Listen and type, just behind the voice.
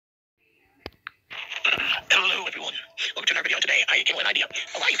Hello everyone, welcome to another video. Today I came with an idea.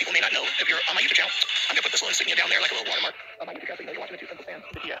 A lot of you people may not know if you're on my YouTube channel. I'm going to put this little insignia down there like a little watermark on my YouTube channel so you know you're watching the 2 Simple Fans.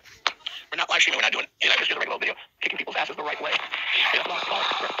 But yeah, we're not live streaming, we're not doing it. Just a regular video, kicking people's asses the right way. Yeah, come on,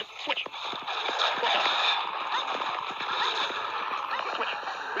 switch. Switch.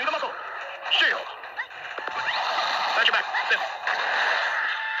 Breathe the muscle. Shield. Touch your back. Sit.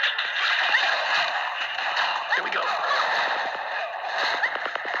 Here we go.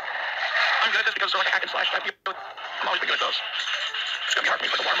 I'm good at this because they're like a hack and slash type video. I'm always been good at those. It's going to be hard for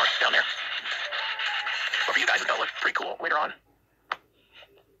me to put the watermark down there. But for you guys, it's going to look pretty cool later on.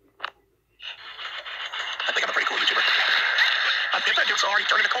 I think I'm a pretty cool YouTuber. If that dude's already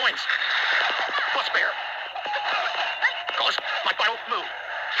turning the coins. Plus bear. Call this my final move.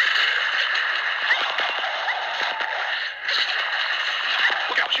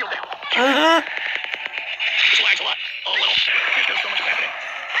 Look out, shield down. This lags a lot. Oh, well. There's so much happening.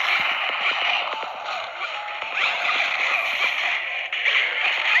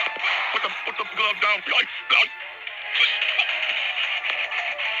 Put the glove down.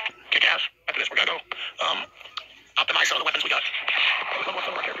 Kick ass. After this, we're gonna go optimize some of the weapons we got. Some of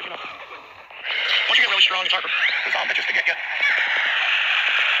our characters, you know. Once you get really strong, it's hard for the zombie bitches to get you.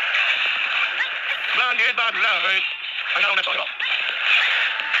 Blinded by light. I know what I'm talking about.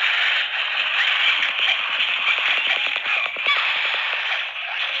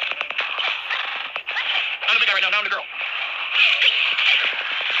 I'm the big guy right now. Now I'm the girl.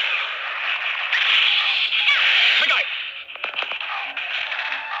 Big guy.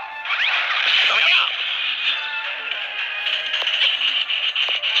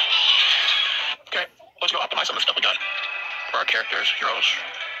 Okay, let's go optimize some of the stuff we got for our characters, heroes.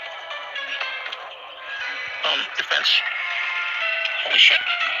 Defense. Holy shit.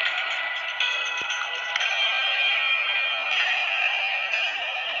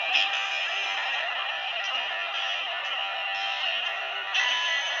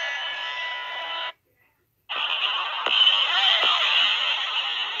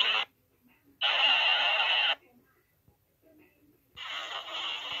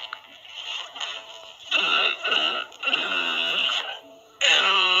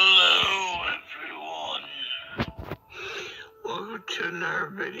 To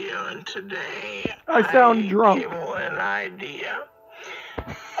another video, and today I sound drunk. Came with an idea.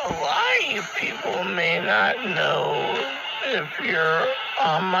 A lot of you people may not know if you're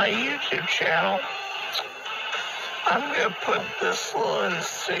on my YouTube channel. I'm gonna put this little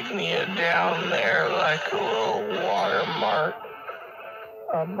insignia down there like a little watermark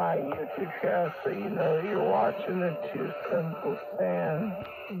on my YouTube channel so you know you're watching the 2 Simple Fans.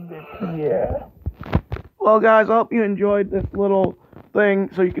 Yeah. Well, guys, I hope you enjoyed this little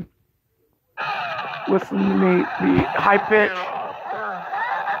thing so you could listen to me be high-pitched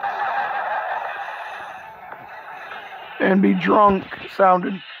and be drunk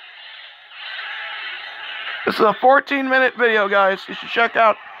sounding. This is a 14-minute video, guys. You should check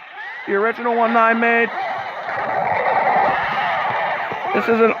out the original one I made. This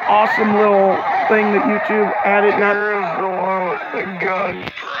is an awesome little thing that YouTube added. Here's the one with the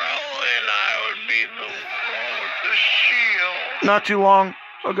gun. Not too long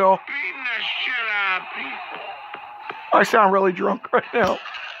ago. Beating the shit out of people. I sound really drunk right now.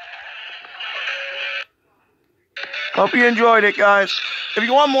 Hope you enjoyed it, guys. If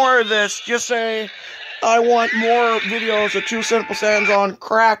you want more of this, just say, I want more videos of 2 Simple Fans on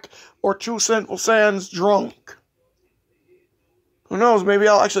crack or 2 Simple Fans drunk. Who knows, maybe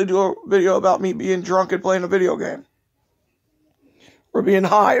I'll actually do a video about me being drunk and playing a video game. Or being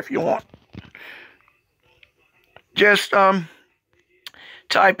high if you want. Just,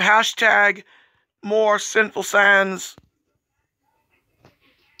 type hashtag more Sinful Fans.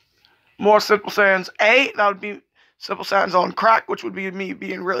 More Simple Fans. That would be Simple Fans on crack, which would be me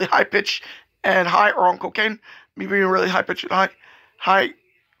being really high pitched and high, or on cocaine, me being really high pitched and high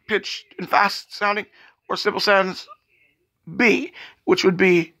pitched and fast sounding, or Simple Fans B, which would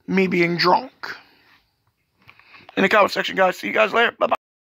be me being drunk. In the comment section, guys. See you guys later. Bye bye.